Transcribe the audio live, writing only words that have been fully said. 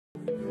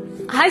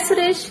Hi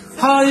Suresh.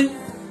 Hi.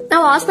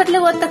 ನಾವು hospital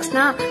ಹೋದ ತಕ್ಷಣ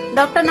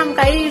ಡಾಕ್ಟರ್ ನಮ್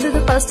ಕೈ ಹಿಡಿದು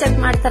ಪಲ್ಸ್ ಚೆಕ್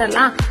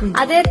ಮಾಡ್ತಾರಲ್ಲ,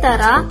 ಅದೇ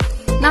ತರ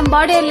ನಮ್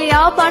ಬಾಡಿಯಲ್ಲಿ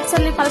ಯಾವ ಪಾರ್ಟ್ಸ್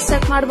ಅಲ್ಲಿ ಪಲ್ಸ್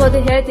ಚೆಕ್ ಮಾಡಬಹುದು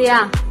ಹೇಳ್ತೀಯಾ?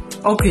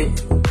 ಓಕೆ,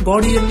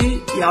 ಬಾಡಿಯಲ್ಲಿ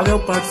ಯಾವ್ಯಾವ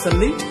ಪಾರ್ಟ್ಸ್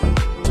ಅಲ್ಲಿ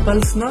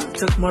ಪಲ್ಸ್ ನ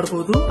ಚೆಕ್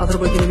ಮಾಡಬಹುದು ಅದರ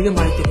ಬಗ್ಗೆ ನಿಮಗೆ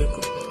ಮಾಹಿತಿ ಬೇಕು.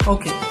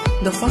 Okay,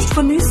 the first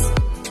one is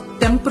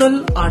temporal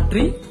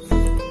artery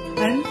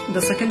and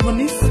the second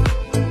one is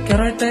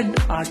ಕೆರಾಟಿಡ್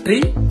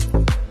artery.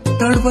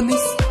 Third one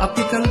is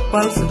apical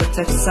pulse in the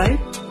chest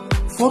side.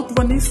 Fourth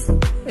one is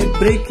a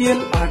brachial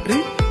artery.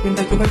 In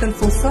the cubital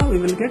fossa, we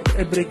will get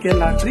a brachial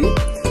artery.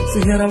 So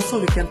here also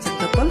we can check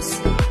the pulse.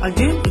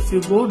 Again, if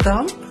you go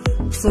down,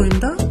 so in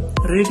the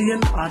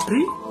radial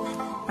artery,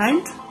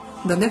 and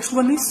the next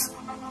one is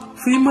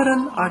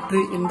femoral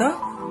artery in the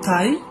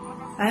thigh.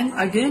 And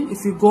again,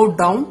 if you go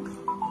down,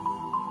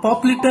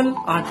 popliteal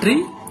artery.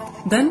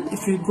 Then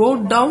if you go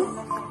down,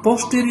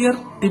 posterior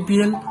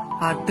tibial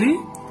artery.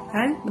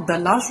 And the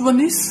last one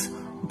is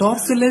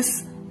dorsalis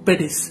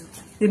pedis.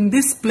 In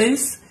this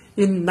place,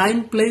 in 9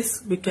 place,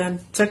 we can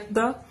check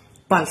the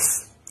pulse.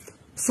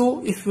 So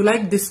if you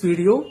like this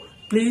video,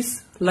 please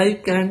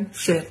like and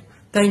share.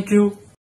 Thank you.